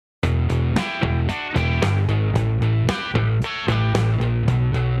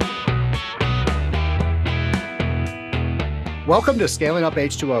Welcome to Scaling Up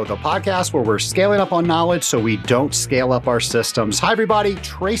H2O, the podcast where we're scaling up on knowledge so we don't scale up our systems. Hi, everybody.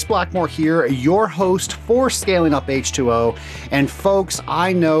 Trace Blackmore here, your host for Scaling Up H2O. And folks,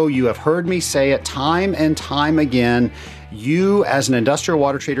 I know you have heard me say it time and time again. You, as an industrial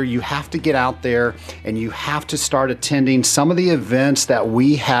water treater, you have to get out there and you have to start attending some of the events that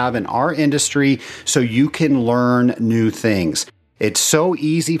we have in our industry so you can learn new things. It's so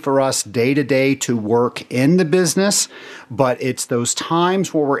easy for us day to day to work in the business, but it's those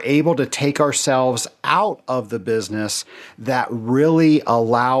times where we're able to take ourselves out of the business that really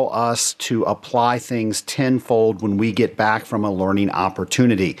allow us to apply things tenfold when we get back from a learning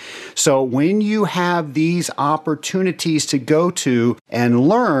opportunity. So when you have these opportunities to go to and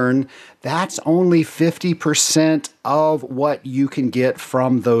learn, that's only 50% of what you can get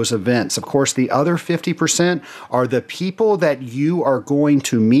from those events. Of course, the other 50% are the people that you are going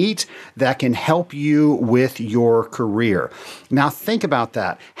to meet that can help you with your career. Now, think about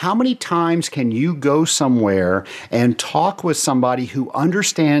that. How many times can you go somewhere and talk with somebody who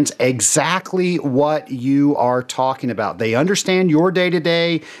understands exactly what you are talking about? They understand your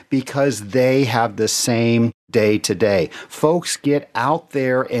day-to-day because they have the same day-to-day. Folks, get out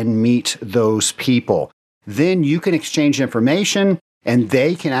there and meet those people. Then you can exchange information and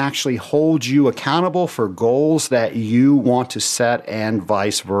they can actually hold you accountable for goals that you want to set and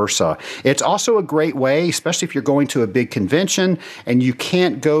vice versa. It's also a great way, especially if you're going to a big convention and you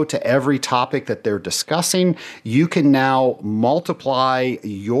can't go to every topic that they're discussing, you can now multiply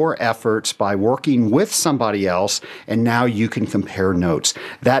your efforts by working with somebody else, and now you can compare notes.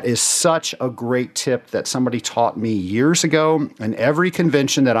 That is such a great tip that somebody taught me years ago, and every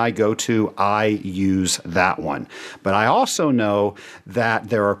convention that I go to, I use that one. But I also know that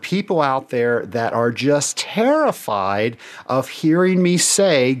there are people out there that are just terrified of hearing me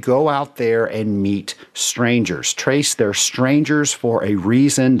say, go out there and meet strangers. Trace, they're strangers for a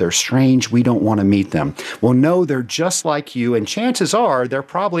reason. They're strange. We don't want to meet them. Well, no, they're just like you. And chances are they're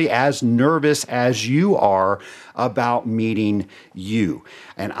probably as nervous as you are about meeting you.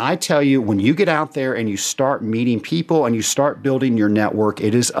 And I tell you, when you get out there and you start meeting people and you start building your network,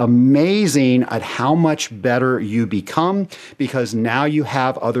 it is amazing at how much better you become, because now you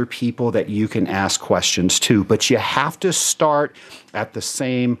have other people that you can ask questions to. But you have to start at the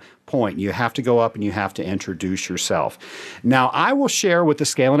same point. You have to go up and you have to introduce yourself. Now, I will share with the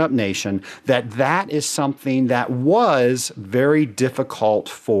Scaling Up Nation that is something that was very difficult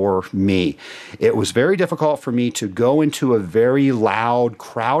for me. It was very difficult for me to go into a very loud,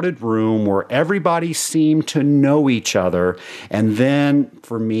 crowded room where everybody seemed to know each other, and then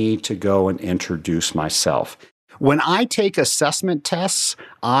for me to go and introduce myself. When I take assessment tests,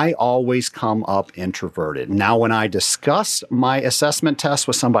 I always come up introverted. Now, when I discuss my assessment test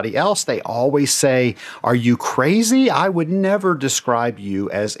with somebody else, they always say, "Are you crazy? I would never describe you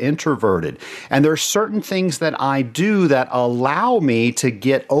as introverted." And there are certain things that I do that allow me to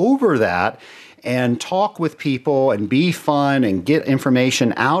get over that and talk with people and be fun and get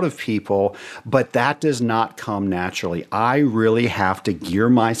information out of people, but that does not come naturally. I really have to gear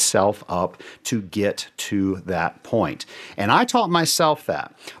myself up to get to that point. And I taught myself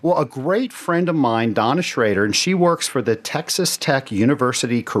that. Well, a great friend of mine, Donna Schrader, and she works for the Texas Tech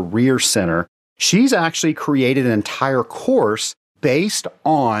University Career Center. She's actually created an entire course based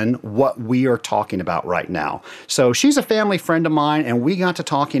on what we are talking about right now. So she's a family friend of mine, and we got to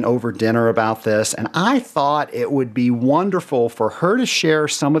talking over dinner about this, and I thought it would be wonderful for her to share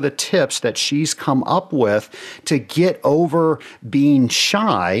some of the tips that she's come up with to get over being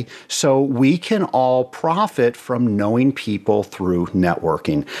shy so we can all profit from knowing people through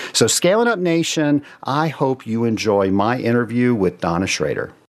networking. So Scaling Up Nation, I hope you enjoy my interview with Donna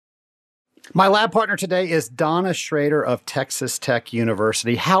Schrader. My lab partner today is Donna Schrader of Texas Tech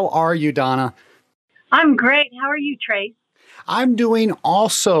University. How are you, Donna? I'm great. How are you, Trace? I'm doing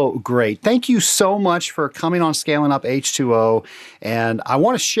also great. Thank you so much for coming on Scaling Up H2O. And I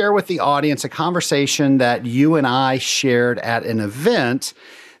want to share with the audience a conversation that you and I shared at an event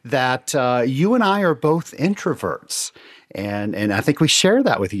that you and I are both introverts. And I think we share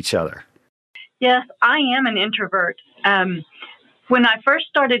that with each other. Yes, I am an introvert. When I first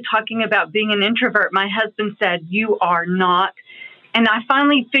started talking about being an introvert, my husband said, "You are not." And I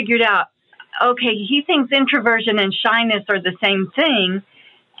finally figured out, okay, he thinks introversion and shyness are the same thing.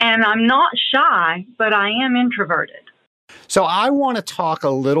 And I'm not shy, but I am introverted. So I want to talk a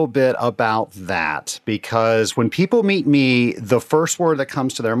little bit about that because when people meet me, the first word that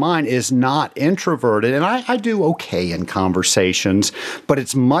comes to their mind is not introverted. And I do okay in conversations, but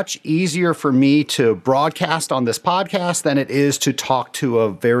it's much easier for me to broadcast on this podcast than it is to talk to a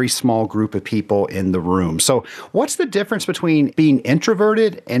very small group of people in the room. So what's the difference between being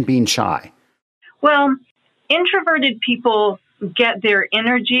introverted and being shy? Well, introverted people get their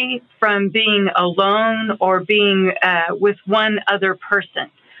energy from being alone or being with one other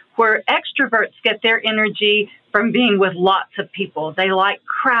person, where extroverts get their energy from being with lots of people. They like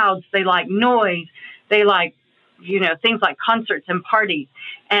crowds, they like noise, they like, things like concerts and parties.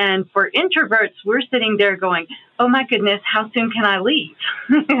 And for introverts, we're sitting there going, oh my goodness, how soon can I leave?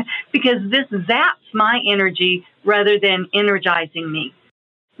 Because this zaps my energy rather than energizing me.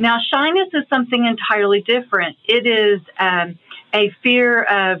 Now, shyness is something entirely different. It is a fear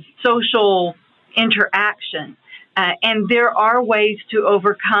of social interaction. And there are ways to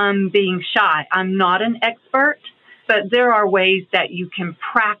overcome being shy. I'm not an expert, but there are ways that you can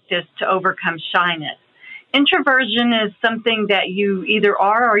practice to overcome shyness. Introversion is something that you either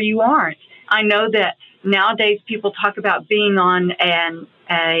are or you aren't. I know that nowadays people talk about being on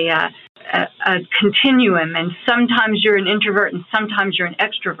a continuum, and sometimes you're an introvert and sometimes you're an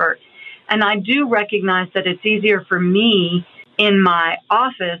extrovert. And I do recognize that it's easier for me in my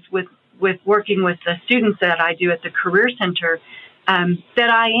office with working with the students that I do at the Career Center, that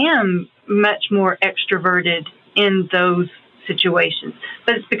I am much more extroverted in those situations.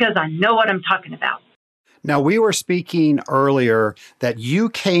 But it's because I know what I'm talking about. Now, we were speaking earlier that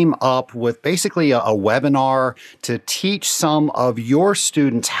you came up with basically a webinar to teach some of your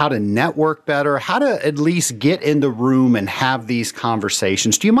students how to network better, how to at least get in the room and have these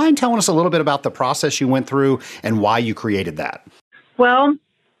conversations. Do you mind telling us a little bit about the process you went through and why you created that? Well,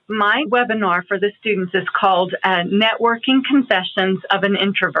 my webinar for the students is called Networking Confessions of an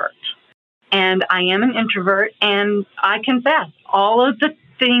Introvert. And I am an introvert, and I confess all of the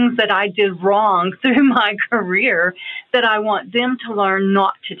things that I did wrong through my career that I want them to learn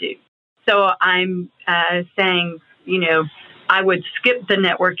not to do. So I'm saying, I would skip the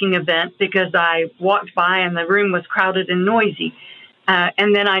networking event because I walked by and the room was crowded and noisy.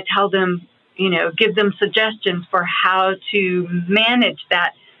 And then I tell them, give them suggestions for how to manage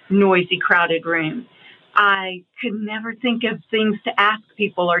that noisy, crowded room. I could never think of things to ask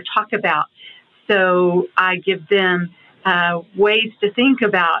people or talk about. So I give them ways to think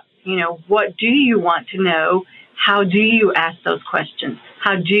about, what do you want to know? How do you ask those questions?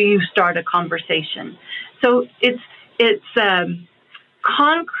 How do you start a conversation? So it's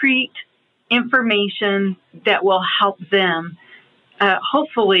concrete information that will help them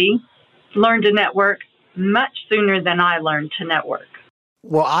hopefully learn to network much sooner than I learned to network.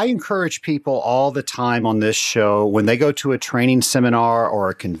 Well, I encourage people all the time on this show when they go to a training seminar or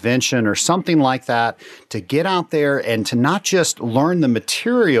a convention or something like that to get out there and to not just learn the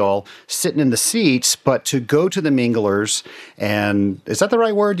material sitting in the seats, but to go to the minglers. And is that the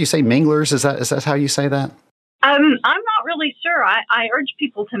right word? Do you say minglers? Is that how you say that? I'm not really sure. I urge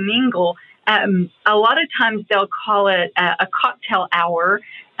people to mingle. A lot of times they'll call it a cocktail hour.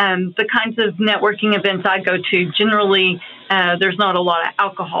 The kinds of networking events I go to, generally, there's not a lot of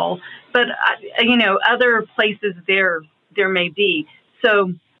alcohol, but, other places there may be.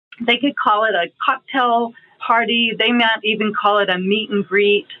 So they could call it a cocktail party. They might even call it a meet and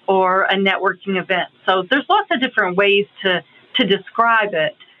greet or a networking event. So there's lots of different ways to describe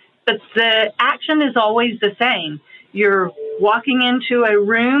it. But the action is always the same. You're walking into a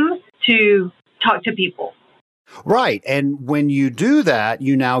room to talk to people. Right. And when you do that,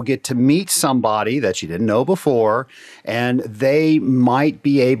 you now get to meet somebody that you didn't know before, and they might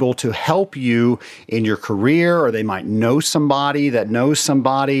be able to help you in your career, or they might know somebody that knows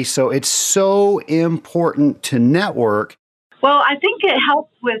somebody. So it's so important to network. Well, I think it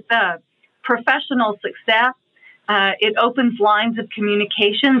helps with professional success. It opens lines of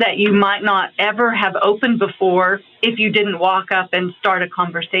communication that you might not ever have opened before if you didn't walk up and start a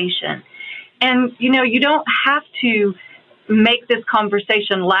conversation. And, you don't have to make this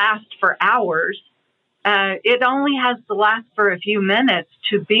conversation last for hours. It only has to last for a few minutes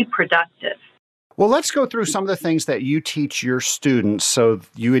to be productive. Well, let's go through some of the things that you teach your students. So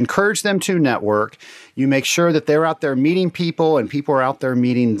you encourage them to network. You make sure that they're out there meeting people and people are out there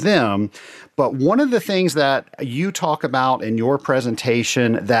meeting them. But one of the things that you talk about in your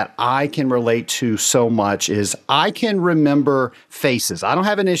presentation that I can relate to so much is I can remember faces. I don't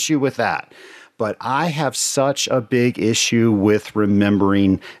have an issue with that. but I have such a big issue with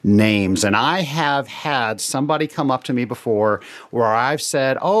remembering names. And I have had somebody come up to me before where I've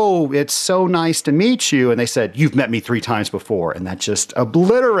said, "Oh, it's so nice to meet you." And they said, "You've met me 3 times before." And that just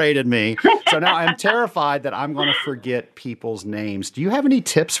obliterated me. So now I'm terrified that I'm going to forget people's names. Do you have any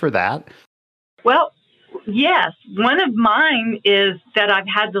tips for that? Well, yes. One of mine is that I've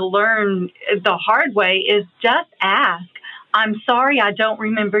had to learn the hard way is just ask. "I'm sorry, I don't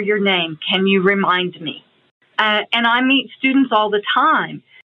remember your name. Can you remind me?" And I meet students all the time.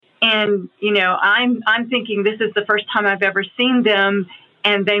 And, I'm thinking this is the first time I've ever seen them.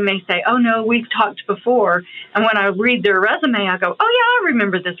 And they may say, "Oh, no, we've talked before." And when I read their resume, I go, "Oh, yeah, I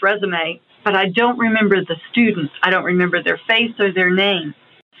remember this resume." But I don't remember the students. I don't remember their face or their name.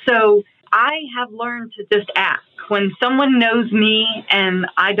 So I have learned to just ask. When someone knows me and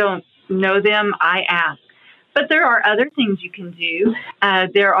I don't know them, I ask. But there are other things you can do.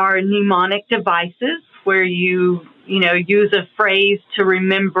 There are mnemonic devices where you use a phrase to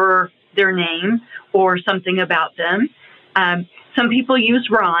remember their name or something about them. Some people use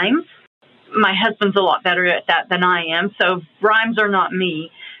rhymes. My husband's a lot better at that than I am, so rhymes are not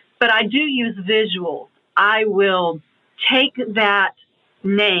me. But I do use visuals. I will take that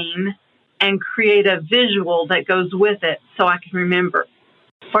name and create a visual that goes with it so I can remember.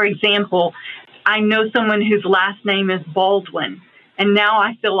 For example, I know someone whose last name is Baldwin, and now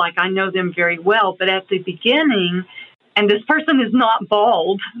I feel like I know them very well. But at the beginning, and this person is not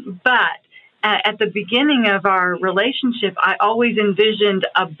bald, but at the beginning of our relationship, I always envisioned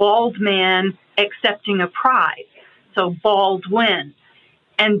a bald man accepting a prize. So Baldwin.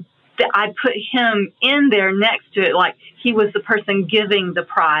 And I put him in there next to it, like he was the person giving the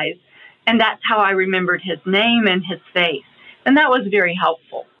prize. And that's how I remembered his name and his face. And that was very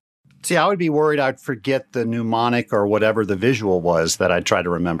helpful. See, I would be worried I'd forget the mnemonic or whatever the visual was that I'd try to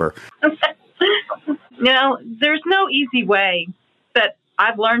remember. There's no easy way, but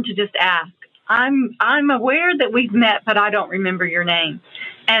I've learned to just ask. I'm aware that we've met, but I don't remember your name.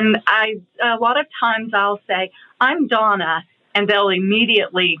 And a lot of times I'll say, "I'm Donna," and they'll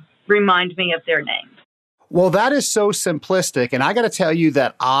immediately remind me of their name. Well, that is so simplistic. And I got to tell you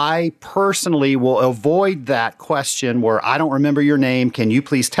that I personally will avoid that question where I don't remember your name. Can you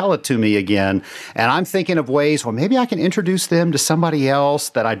please tell it to me again? And I'm thinking of ways, well, maybe I can introduce them to somebody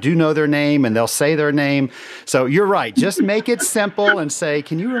else that I do know their name and they'll say their name. So you're right. Just make it simple and say,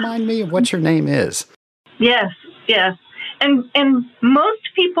 "Can you remind me of what your name is?" Yes. And most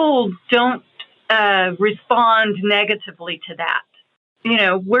people don't respond negatively to that.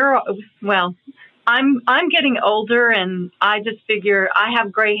 I'm getting older, and I just figure I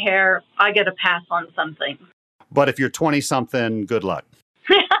have gray hair. I get a pass on something. But if you're 20-something, good luck.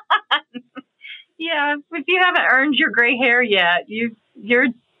 Yeah, if you haven't earned your gray hair yet, you're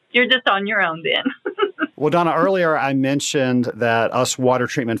just on your own then. Well, Donna, earlier I mentioned that us water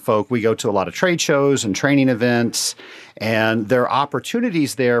treatment folk, we go to a lot of trade shows and training events, and there are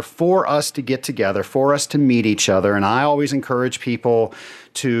opportunities there for us to get together, for us to meet each other. And I always encourage people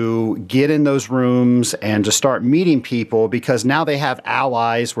to get in those rooms and to start meeting people, because now they have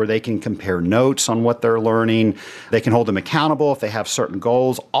allies where they can compare notes on what they're learning. They can hold them accountable if they have certain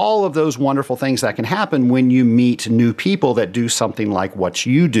goals. All of those wonderful things that can happen when you meet new people that do something like what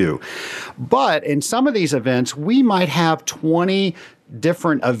you do. But in some of these events, we might have 20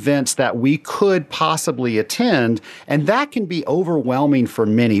 different events that we could possibly attend, and that can be overwhelming for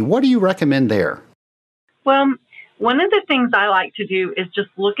many. What do you recommend there? Well, one of the things I like to do is just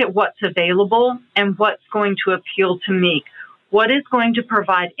look at what's available and what's going to appeal to me. What is going to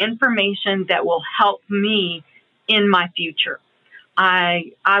provide information that will help me in my future?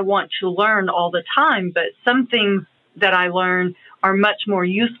 I want to learn all the time, but some things that I learn are much more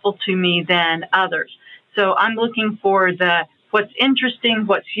useful to me than others. So I'm looking for what's interesting,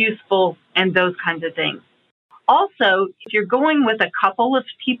 what's useful, and those kinds of things. Also, if you're going with a couple of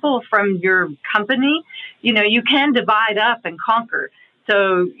people from your company, you can divide up and conquer.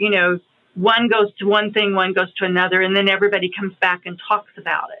 So, one goes to one thing, one goes to another, and then everybody comes back and talks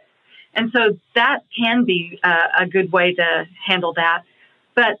about it. And so that can be a good way to handle that.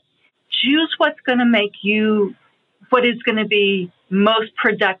 But choose what's going to make what is going to be most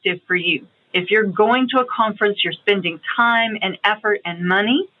productive for you. If you're going to a conference, you're spending time and effort and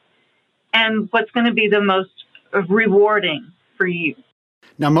money, and what's going to be the most rewarding for you.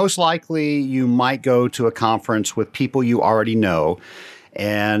 Now, most likely you might go to a conference with people you already know,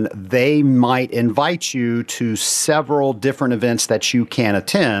 and they might invite you to several different events that you can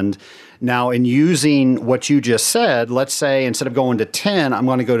attend. Now, in using what you just said, let's say instead of going to 10, I'm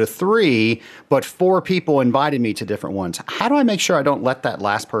going to go to 3, but 4 people invited me to different ones. How do I make sure I don't let that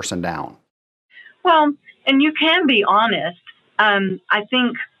last person down? Well, and you can be honest. I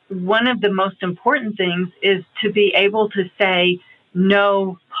think one of the most important things is to be able to say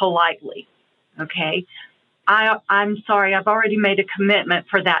no politely. Okay. I'm sorry, I've already made a commitment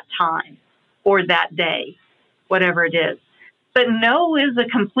for that time or that day, whatever it is. But no is a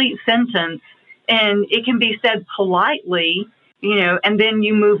complete sentence, and it can be said politely, and then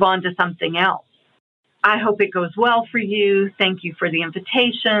you move on to something else. I hope it goes well for you. Thank you for the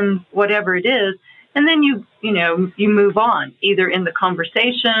invitation, whatever it is. And then you move on, either in the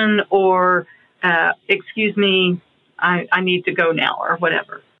conversation or, excuse me, I need to go now, or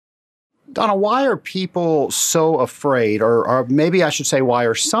whatever. Donna, why are people so afraid, or maybe I should say, why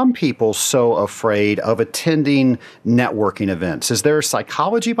are some people so afraid of attending networking events? Is there a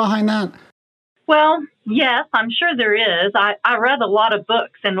psychology behind that? Well, yes, I'm sure there is. I read a lot of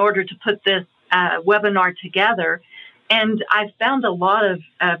books in order to put this webinar together, and I found a lot of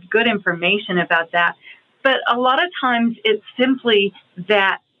good information about that. But a lot of times it's simply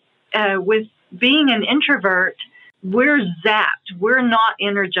that with being an introvert, we're zapped. We're not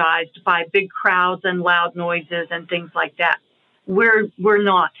energized by big crowds and loud noises and things like that. We're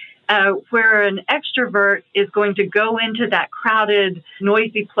not. Where an extrovert is going to go into that crowded,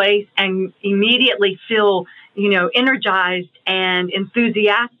 noisy place and immediately feel, energized and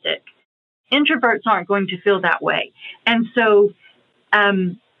enthusiastic. Introverts aren't going to feel that way. And so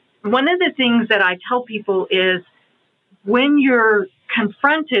one of the things that I tell people is when you're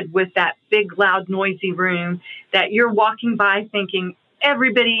confronted with that big, loud, noisy room that you're walking by thinking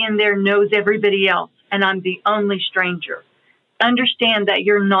everybody in there knows everybody else and I'm the only stranger. Understand that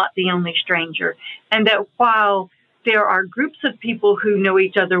you're not the only stranger, and that while there are groups of people who know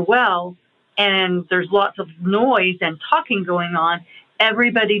each other well and there's lots of noise and talking going on,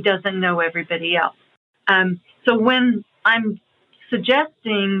 everybody doesn't know everybody else. So when I'm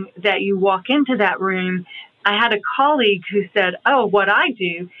suggesting that you walk into that room, I had a colleague who said, what I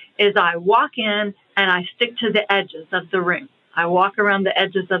do is I walk in and I stick to the edges of the room. I walk around the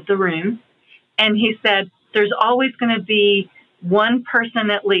edges of the room. And he said, there's always going to be one person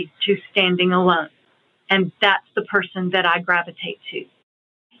at least who's standing alone. And that's the person that I gravitate to.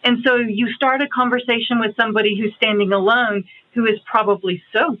 And so you start a conversation with somebody who's standing alone, who is probably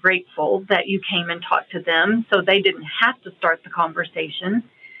so grateful that you came and talked to them, so they didn't have to start the conversation.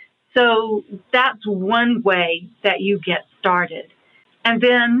 So that's one way that you get started. And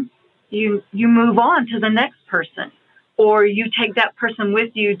then you move on to the next person, or you take that person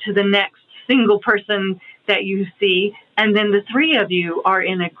with you to the next single person that you see, and then the three of you are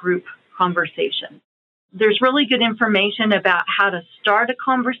in a group conversation. There's really good information about how to start a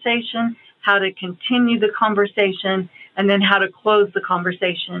conversation, how to continue the conversation, and then how to close the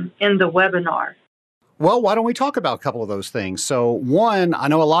conversation in the webinar. Well, why don't we talk about a couple of those things? So one, I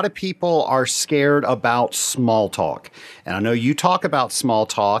know a lot of people are scared about small talk. And I know you talk about small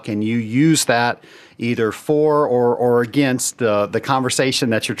talk and you use that either for or against the conversation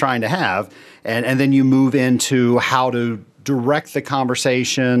that you're trying to have. And then you move into how to direct the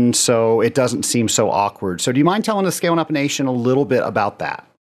conversation so it doesn't seem so awkward. So do you mind telling the Scaling Up Nation a little bit about that?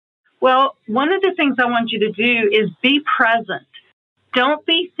 Well, one of the things I want you to do is be present. Don't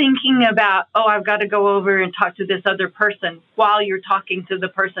be thinking about, I've got to go over and talk to this other person while you're talking to the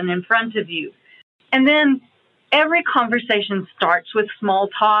person in front of you. And then every conversation starts with small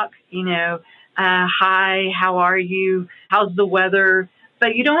talk, hi, how are you? How's the weather?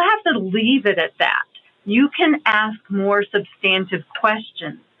 But you don't have to leave it at that. You can ask more substantive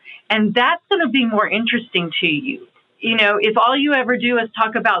questions, and that's going to be more interesting to you. If all you ever do is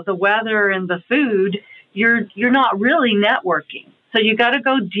talk about the weather and the food, you're not really networking. So you got to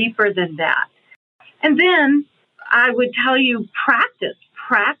go deeper than that. And then I would tell you, practice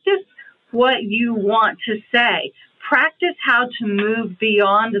what you want to say. Practice how to move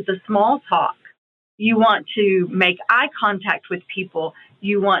beyond the small talk. You want to make eye contact with people.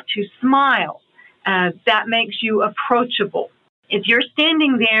 You want to smile. That makes you approachable. If you're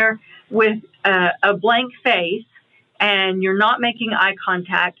standing there with a blank face and you're not making eye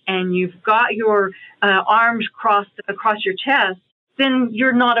contact and you've got your arms crossed across your chest, then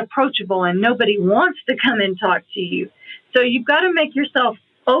you're not approachable and nobody wants to come and talk to you. So you've got to make yourself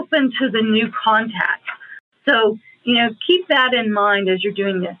open to the new contact. So, keep that in mind as you're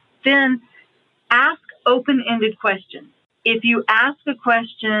doing this. Then ask open-ended questions. If you ask a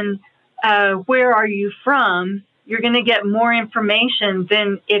question, where are you from? You're going to get more information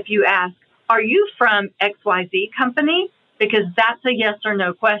than if you ask, are you from XYZ company? Because that's a yes or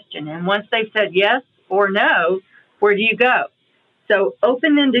no question. And once they've said yes or no, where do you go? So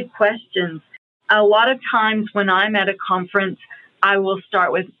open-ended questions. A lot of times when I'm at a conference, I will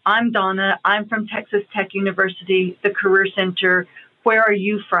start with, I'm Donna. I'm from Texas Tech University, the Career Center. Where are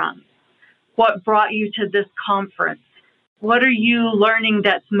you from? What brought you to this conference? What are you learning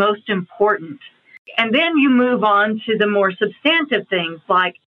that's most important? And then you move on to the more substantive things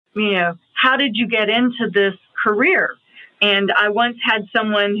like, how did you get into this career? And I once had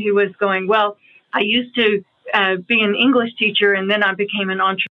someone who was going, well, I used to be an English teacher and then I became an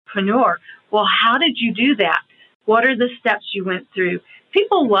entrepreneur. Well, how did you do that? What are the steps you went through?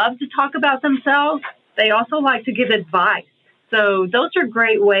 People love to talk about themselves. They also like to give advice. So those are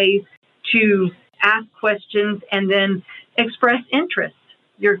great ways to ask questions and then express interest.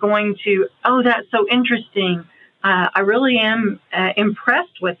 You're going to, oh, that's so interesting. I really am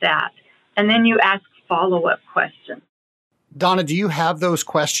impressed with that. And then you ask follow-up questions. Donna, do you have those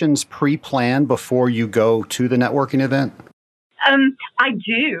questions pre-planned before you go to the networking event? I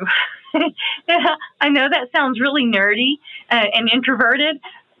do. I know that sounds really nerdy and introverted,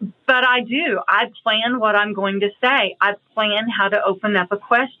 but I do. I plan what I'm going to say. I plan how to open up a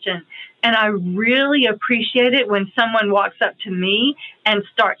question. And I really appreciate it when someone walks up to me and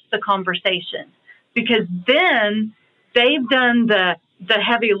starts the conversation, because then they've done the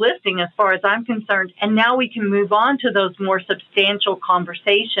heavy lifting as far as I'm concerned. And now we can move on to those more substantial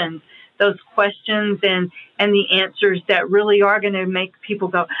conversations, those questions and the answers that really are going to make people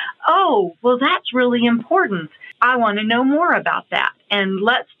go, oh, well, that's really important. I want to know more about that. And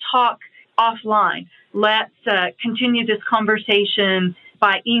let's talk offline. Let's continue this conversation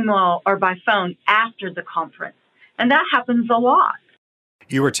by email or by phone after the conference. And that happens a lot.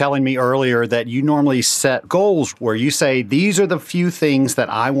 You were telling me earlier that you normally set goals where you say, these are the few things that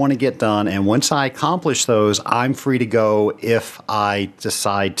I want to get done. And once I accomplish those, I'm free to go if I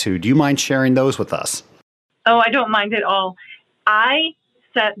decide to. Do you mind sharing those with us? Oh, I don't mind at all. I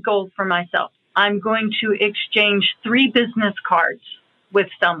set goals for myself. I'm going to exchange 3 business cards with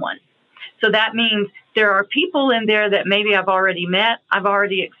someone. So that means there are people in there that maybe I've already met. I've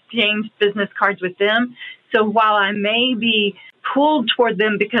already exchanged business cards with them. So while I may be pulled toward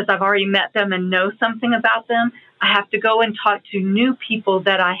them because I've already met them and know something about them, I have to go and talk to new people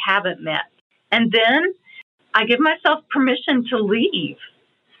that I haven't met. And then I give myself permission to leave.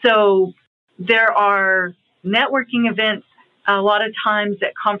 So there are networking events a lot of times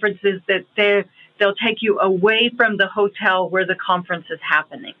at conferences that they'll take you away from the hotel where the conference is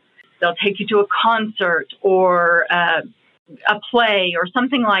happening. They'll take you to a concert or a play or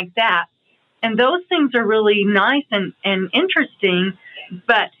something like that. And those things are really nice and interesting.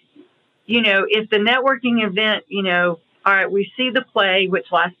 But, if the networking event, all right, we see the play, which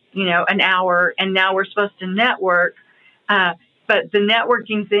lasts, an hour, and now we're supposed to network. But the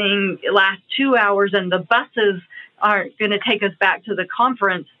networking thing lasts 2 hours and the buses aren't going to take us back to the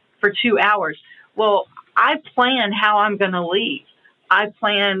conference for 2 hours. Well, I plan how I'm going to leave. I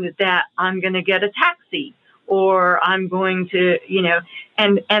plan that I'm going to get a taxi or I'm going to,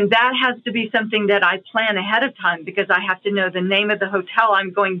 and that has to be something that I plan ahead of time because I have to know the name of the hotel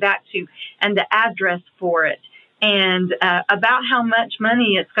I'm going back to and the address for it and about how much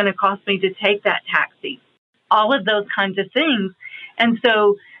money it's going to cost me to take that taxi, all of those kinds of things. And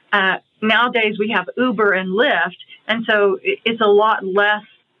so nowadays we have Uber and Lyft, and so it's a lot less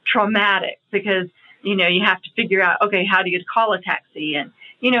traumatic because, you have to figure out, okay, how do you call a taxi? And,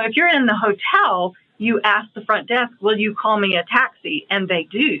 if you're in the hotel, you ask the front desk, will you call me a taxi? And they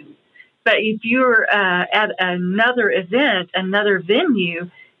do. But if you're at another event, another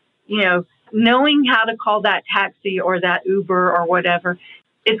venue, knowing how to call that taxi or that Uber or whatever,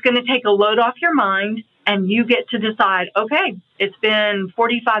 it's going to take a load off your mind and you get to decide, okay, it's been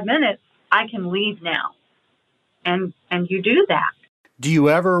 45 minutes. I can leave now. And you do that. Do you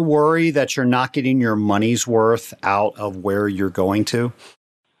ever worry that you're not getting your money's worth out of where you're going to?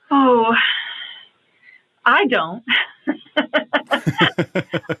 Oh, I don't.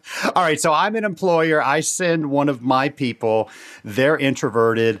 All right. So I'm an employer. I send one of my people. They're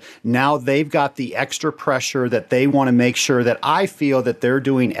introverted. Now they've got the extra pressure that they want to make sure that I feel that they're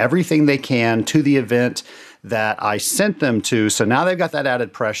doing everything they can to the event that I sent them to. So now they've got that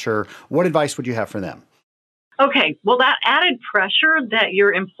added pressure. What advice would you have for them? Okay. Well, that added pressure that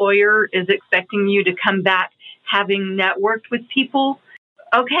your employer is expecting you to come back having networked with people.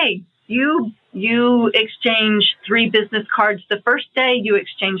 Okay. You exchange 3 business cards the first day, you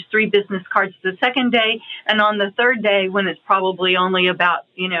exchange 3 business cards the second day, and on the third day, when it's probably only about,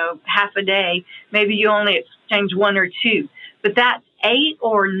 half a day, maybe you only exchange 1 or 2. But that's 8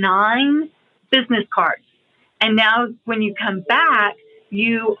 or 9 business cards. And now when you come back,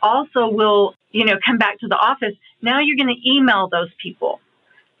 you also will, come back to the office. Now you're going to email those people.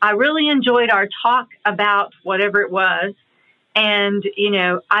 I really enjoyed our talk about whatever it was. And,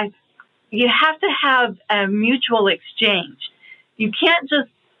 you have to have a mutual exchange. You can't just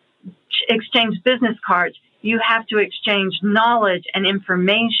exchange business cards. You have to exchange knowledge and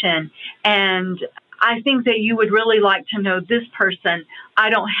information. And I think that you would really like to know this person. I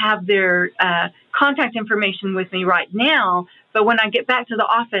don't have their contact information with me right now, but when I get back to the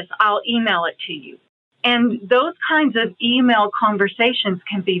office, I'll email it to you. And those kinds of email conversations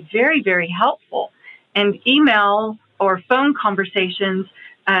can be very, very helpful. And email or phone conversations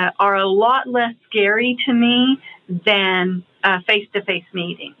are a lot less scary to me than face-to-face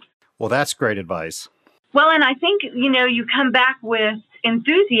meetings. Well, that's great advice. Well, and I think, you come back with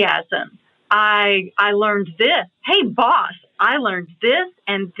enthusiasm. I learned this. Hey, boss, I learned this,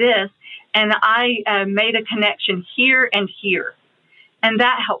 and I made a connection here and here. And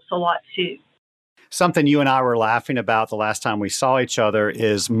that helps a lot, too. Something you and I were laughing about the last time we saw each other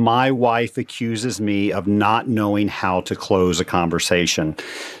is my wife accuses me of not knowing how to close a conversation.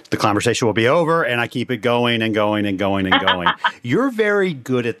 The conversation will be over and I keep it going and going and going and going. You're very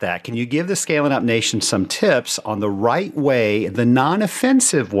good at that. Can you give the Scaling Up Nation some tips on the right way, the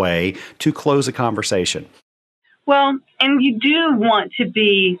non-offensive way to close a conversation? Well, and you do want to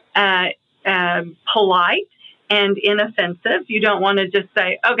be polite and inoffensive. You don't want to just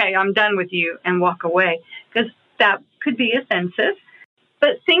say, okay, I'm done with you and walk away, because that could be offensive.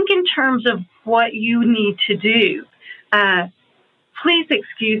 But think in terms of what you need to do. Please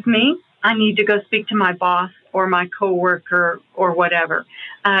excuse me. I need to go speak to my boss or my coworker or whatever.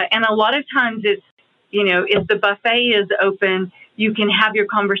 And a lot of times it's, if the buffet is open, you can have your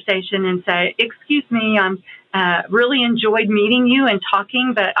conversation and say, excuse me, I'm really enjoyed meeting you and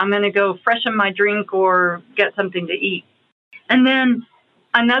talking, but I'm going to go freshen my drink or get something to eat. And then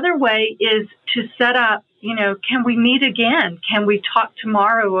another way is to set up, can we meet again? Can we talk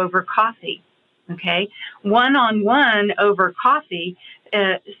tomorrow over coffee? Okay. One-on-one over coffee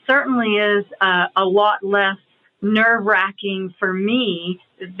certainly is a lot less nerve-wracking for me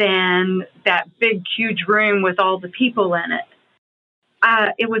than that big, huge room with all the people in it.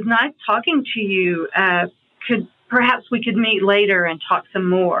 It was nice talking to you. Perhaps we could meet later and talk some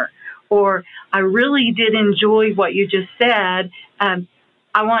more. Or I really did enjoy what you just said.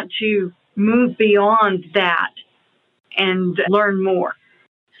 I want to move beyond that and learn more.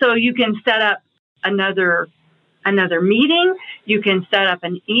 So you can set up another meeting. You can set up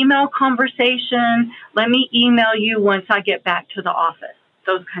an email conversation. Let me email you once I get back to the office.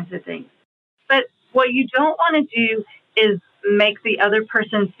 Those kinds of things. But what you don't want to do is make the other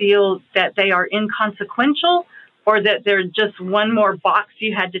person feel that they are inconsequential or that they're just one more box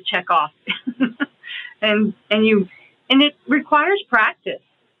you had to check off. and it requires practice.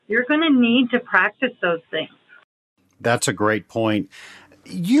 You're going to need to practice those things. That's a great point.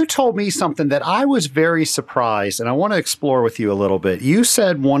 You told me something that I was very surprised, and I want to explore with you a little bit. You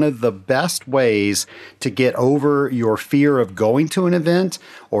said one of the best ways to get over your fear of going to an event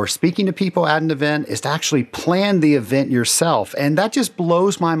or speaking to people at an event is to actually plan the event yourself. And that just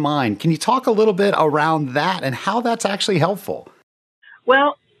blows my mind. Can you talk a little bit around that and how that's actually helpful?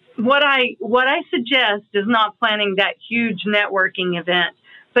 Well, what I suggest is not planning that huge networking event,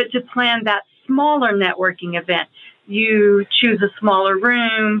 but to plan that smaller networking event. You choose a smaller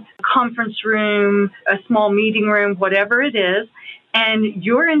room, conference room, a small meeting room, whatever it is, and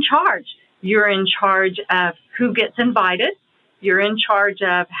you're in charge. You're in charge of who gets invited. You're in charge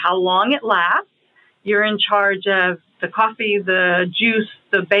of how long it lasts. You're in charge of the coffee, the juice,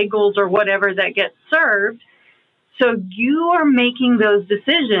 the bagels, or whatever that gets served. So you are making those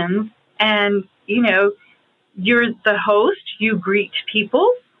decisions, and, you're the host. You greet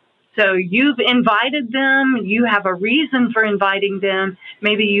people. So you've invited them. You have a reason for inviting them.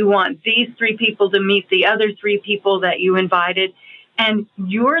 Maybe you want these 3 people to meet the other 3 people that you invited. And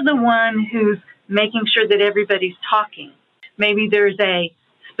you're the one who's making sure that everybody's talking. Maybe there's a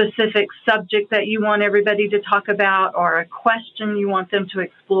specific subject that you want everybody to talk about or a question you want them to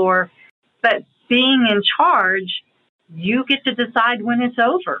explore. But being in charge, you get to decide when it's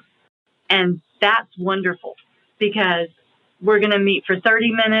over. And that's wonderful because we're going to meet for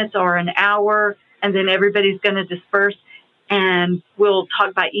 30 minutes or an hour, and then everybody's going to disperse, and we'll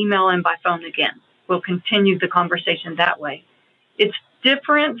talk by email and by phone again. We'll continue the conversation that way. It's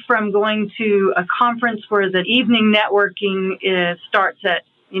different from going to a conference where the evening networking starts at,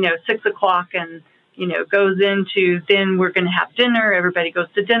 6 o'clock and, goes into, then we're going to have dinner, everybody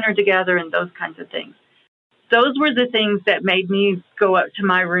goes to dinner together, and those kinds of things. Those were the things that made me go up to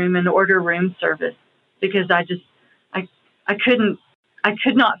my room and order room service because I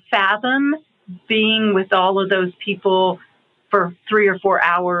could not fathom being with all of those people for 3 or 4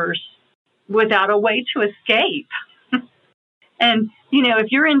 hours without a way to escape. And, if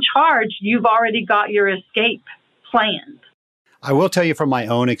you're in charge, you've already got your escape planned. I will tell you from my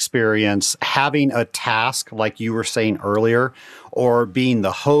own experience, having a task like you were saying earlier, or being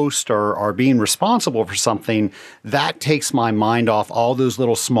the host or being responsible for something, that takes my mind off all those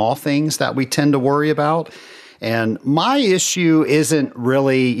little small things that we tend to worry about. And my issue isn't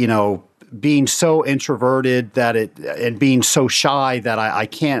really, being so introverted and being so shy that I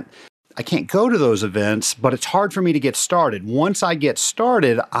can't go to those events, but it's hard for me to get started. Once I get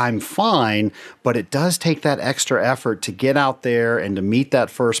started, I'm fine, but it does take that extra effort to get out there and to meet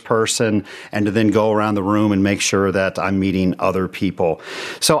that first person and to then go around the room and make sure that I'm meeting other people.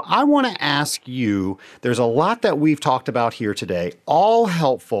 So I want to ask you, there's a lot that we've talked about here today, all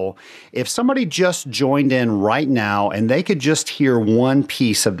helpful. If somebody just joined in right now and they could just hear one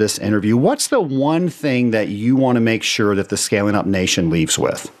piece of this interview, what's the one thing that you want to make sure that the Scaling Up Nation leaves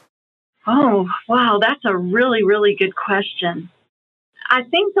with? Oh, wow. That's a really, really good question. I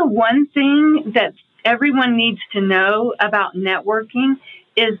think the one thing that everyone needs to know about networking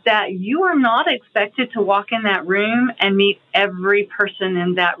is that you are not expected to walk in that room and meet every person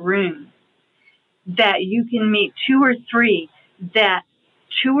in that room. That you can meet two or three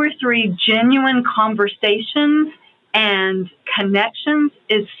genuine conversations and connections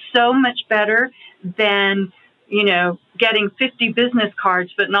is so much better than getting 50 business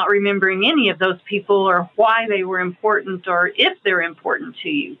cards, but not remembering any of those people or why they were important or if they're important to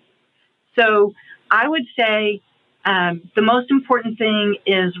you. So I would say the most important thing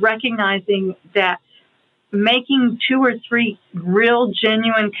is recognizing that making 2 or 3 real,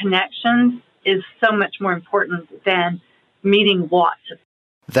 genuine connections is so much more important than meeting lots of people.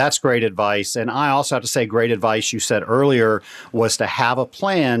 That's great advice. And I also have to say, great advice you said earlier was to have a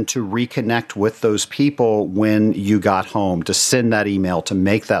plan to reconnect with those people when you got home, to send that email, to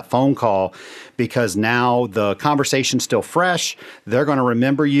make that phone call, because now the conversation's still fresh. They're going to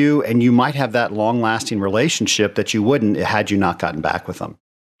remember you, and you might have that long-lasting relationship that you wouldn't had you not gotten back with them.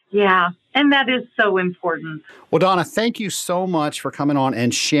 Yeah, and that is so important. Well, Donna, thank you so much for coming on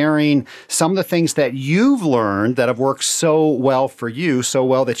and sharing some of the things that you've learned that have worked so well for you, so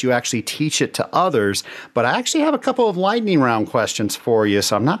well that you actually teach it to others. But I actually have a couple of lightning round questions for you,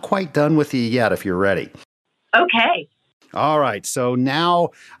 so I'm not quite done with you yet if you're ready. Okay. All right. So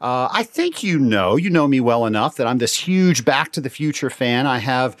now I think you know me well enough that I'm this huge Back to the Future fan. I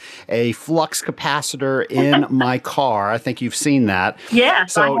have a flux capacitor in my car. I think you've seen that.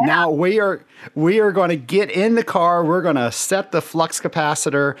 Yes. So now we are going to get in the car. We're going to set the flux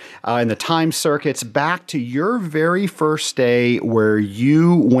capacitor and the time circuits back to your very first day where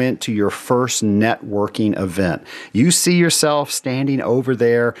you went to your first networking event. You see yourself standing over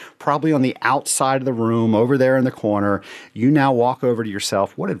there, probably on the outside of the room, over there in the corner. You now walk over to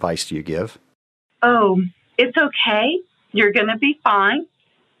yourself. What advice do you give? Oh, it's okay. You're going to be fine.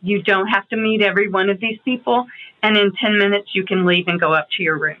 You don't have to meet every one of these people. And in 10 minutes, you can leave and go up to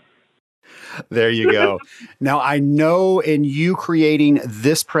your room. There you go. Now, I know in you creating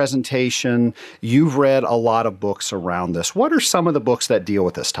this presentation, you've read a lot of books around this. What are some of the books that deal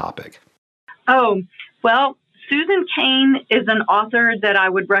with this topic? Oh, well, Susan Cain is an author that I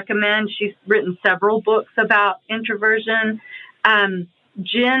would recommend. She's written several books about introversion.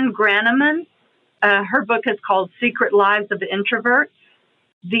 Jen Granneman, her book is called Secret Lives of Introverts.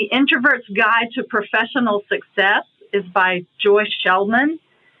 The Introvert's Guide to Professional Success is by Joyce Sheldman.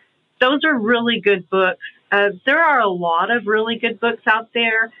 Those are really good books. There are a lot of really good books out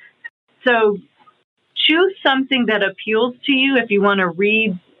there. So choose something that appeals to you if you want to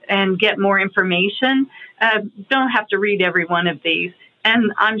read and get more information. Don't have to read every one of these.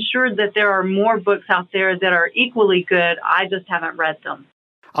 And I'm sure that there are more books out there that are equally good. I just haven't read them.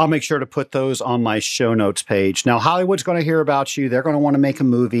 I'll make sure to put those on my show notes page. Now, Hollywood's going to hear about you. They're going to want to make a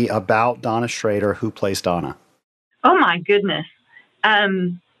movie about Donna Schrader. Who plays Donna? Oh, my goodness.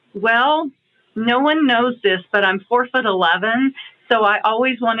 Well, no one knows this, but I'm 4'11", so I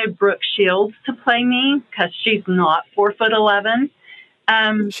always wanted Brooke Shields to play me because she's not 4'11".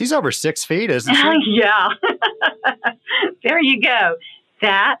 She's over 6 feet, isn't she? Yeah. There you go.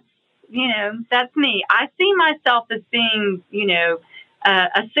 That's me. I see myself as being,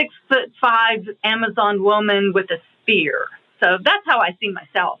 a 6'5" Amazon woman with a spear. So that's how I see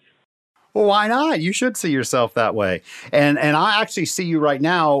myself. Well, why not? You should see yourself that way. And I actually see you right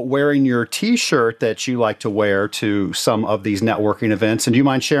now wearing your T-shirt that you like to wear to some of these networking events. And do you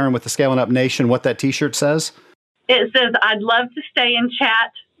mind sharing with the Scaling Up Nation what that T-shirt says? It says, "I'd love to stay and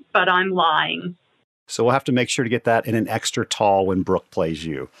chat, but I'm lying." So we'll have to make sure to get that in an extra tall when Brooke plays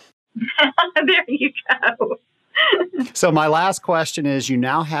you. There you go. So my last question is, you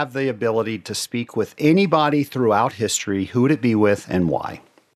now have the ability to speak with anybody throughout history. Who would it be with and why?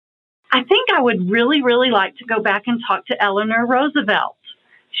 I think I would really, really like to go back and talk to Eleanor Roosevelt.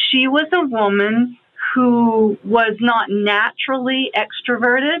 She was a woman who was not naturally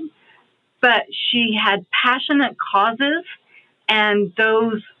extroverted, but she had passionate causes, and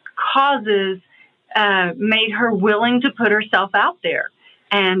those causes made her willing to put herself out there.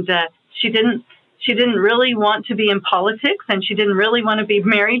 And she didn't really want to be in politics, and she didn't really want to be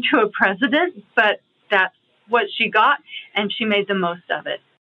married to a president, but that's what she got, and she made the most of it.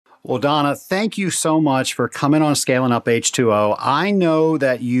 Well, Donna, thank you so much for coming on Scaling Up H2O. I know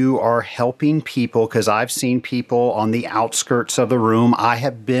that you are helping people because I've seen people on the outskirts of the room. I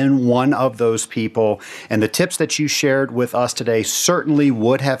have been one of those people, and the tips that you shared with us today certainly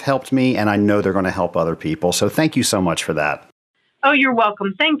would have helped me, and I know they're going to help other people. So thank you so much for that. Oh, you're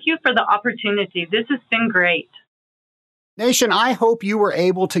welcome. Thank you for the opportunity. This has been great. Nation, I hope you were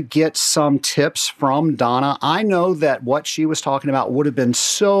able to get some tips from Donna. I know that what she was talking about would have been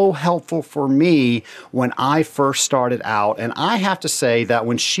so helpful for me when I first started out. And I have to say that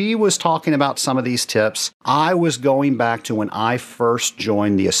when she was talking about some of these tips, I was going back to when I first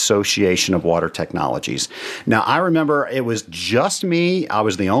joined the Association of Water Technologies. Now, I remember it was just me. I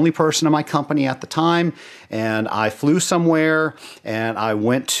was the only person in my company at the time. And I flew somewhere and I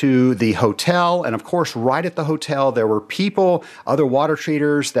went to the hotel. And of course, right at the hotel, there were people, other water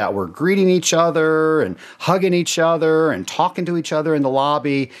treaters that were greeting each other and hugging each other and talking to each other in the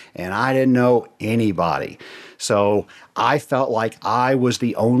lobby. And I didn't know anybody. So I felt like I was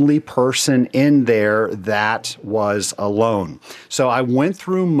the only person in there that was alone. So I went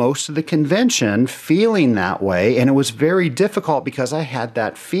through most of the convention feeling that way. And it was very difficult because I had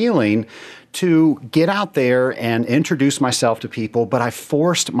that feeling to get out there and introduce myself to people, but I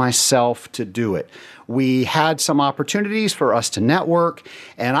forced myself to do it. We had some opportunities for us to network,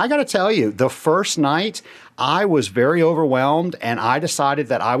 and I got to tell you, the first night, I was very overwhelmed, and I decided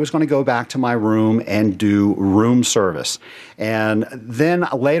that I was going to go back to my room and do room service. And then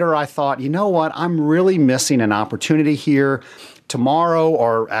later I thought, you know what, I'm really missing an opportunity here. Tomorrow,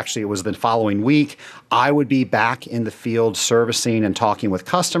 or actually it was the following week, I would be back in the field servicing and talking with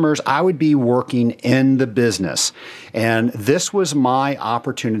customers. I would be working in the business. And this was my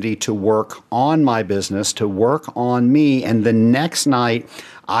opportunity to work on my business, to work on me. And the next night,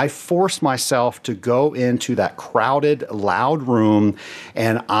 I forced myself to go into that crowded, loud room,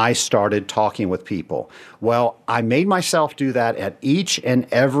 and I started talking with people. Well, I made myself do that at each and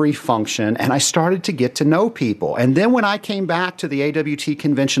every function, and I started to get to know people. And then when I came back to the AWT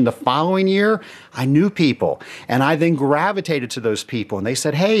convention the following year, I knew people, and I then gravitated to those people, and they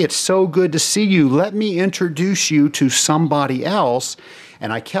said, "Hey, it's so good to see you. Let me introduce you to somebody else."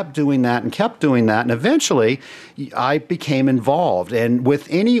 And I kept doing that and kept doing that. And eventually I became involved. And with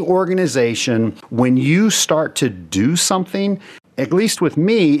any organization, when you start to do something, at least with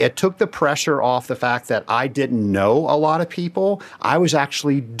me, it took the pressure off the fact that I didn't know a lot of people. I was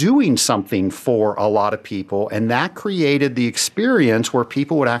actually doing something for a lot of people, and that created the experience where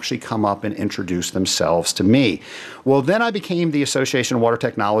people would actually come up and introduce themselves to me. Well, then I became the Association of Water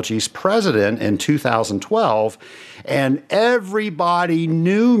Technologies president in 2012, and everybody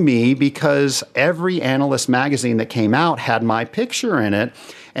knew me because every analyst magazine that came out had my picture in it.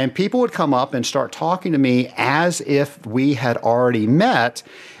 And people would come up and start talking to me as if we had already met.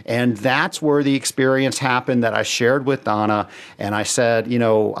 And that's where the experience happened that I shared with Donna. And I said, you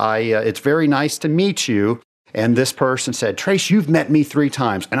know, it's very nice to meet you. And this person said, "Trace, you've met me 3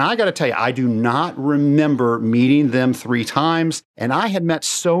 times. And I got to tell you, I do not remember meeting them 3 times. And I had met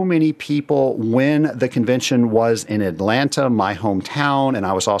so many people when the convention was in Atlanta, my hometown, and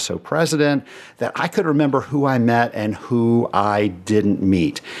I was also president, that I could remember who I met and who I didn't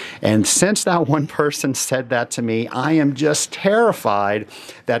meet. And since that one person said that to me, I am just terrified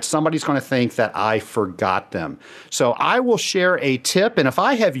that somebody's going to think that I forgot them. So I will share a tip. And if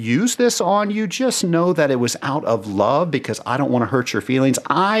I have used this on you, just know that it was out of love because I don't want to hurt your feelings.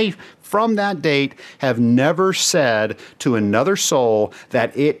 I, from that date, have never said to another soul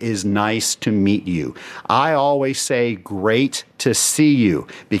that it is nice to meet you. I always say, great to see you,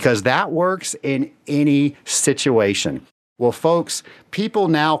 because that works in any situation. Well, folks, people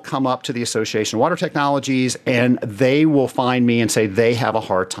now come up to the Association of Water Technologies and they will find me and say they have a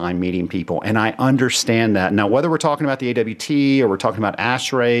hard time meeting people. And I understand that. Now, whether we're talking about the AWT or we're talking about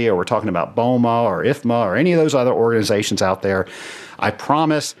ASHRAE or we're talking about BOMA or IFMA or any of those other organizations out there, I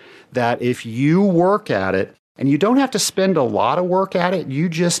promise that if you work at it, And you don't have to spend a lot of work at it. You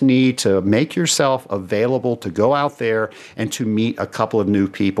just need to make yourself available to go out there and to meet a couple of new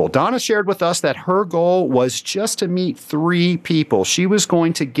people. Donna shared with us that her goal was just to meet 3 people. She was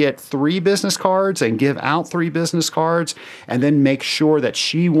going to get 3 business cards and give out 3 business cards, and then make sure that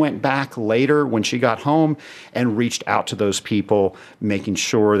she went back later when she got home and reached out to those people, making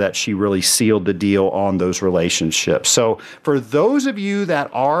sure that she really sealed the deal on those relationships. So for those of you that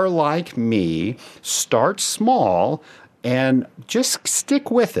are like me, start small and just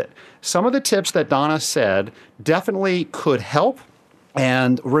stick with it. Some of the tips that Donna said definitely could help.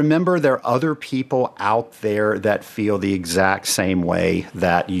 And remember, there are other people out there that feel the exact same way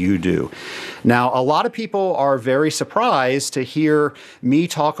that you do. Now, a lot of people are very surprised to hear me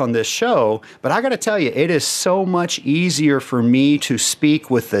talk on this show, but I got to tell you, it is so much easier for me to speak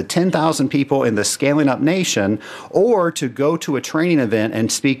with the 10,000 people in the Scaling Up Nation, or to go to a training event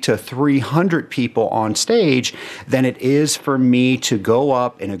and speak to 300 people on stage, than it is for me to go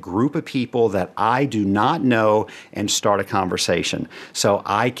up in a group of people that I do not know and start a conversation. So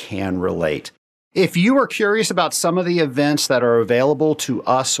I can relate. If you are curious about some of the events that are available to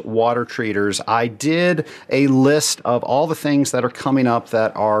us water treaters, I did a list of all the things that are coming up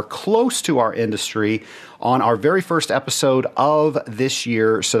that are close to our industry on our very first episode of this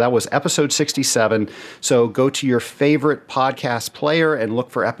year. So that was episode 67. So go to your favorite podcast player and look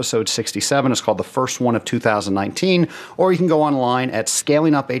for episode 67. It's called the first one of 2019, or you can go online at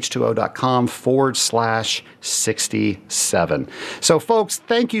scalinguph2o.com/67. So folks,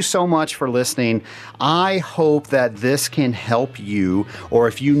 thank you so much for listening. I hope that this can help you, or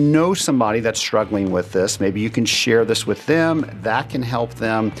if you know somebody that's struggling with this, maybe you can share this with them. That can help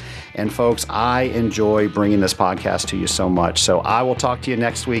them. And folks, I enjoy bringing this podcast to you so much. So I will talk to you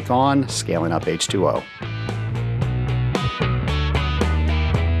next week on Scaling Up H2O.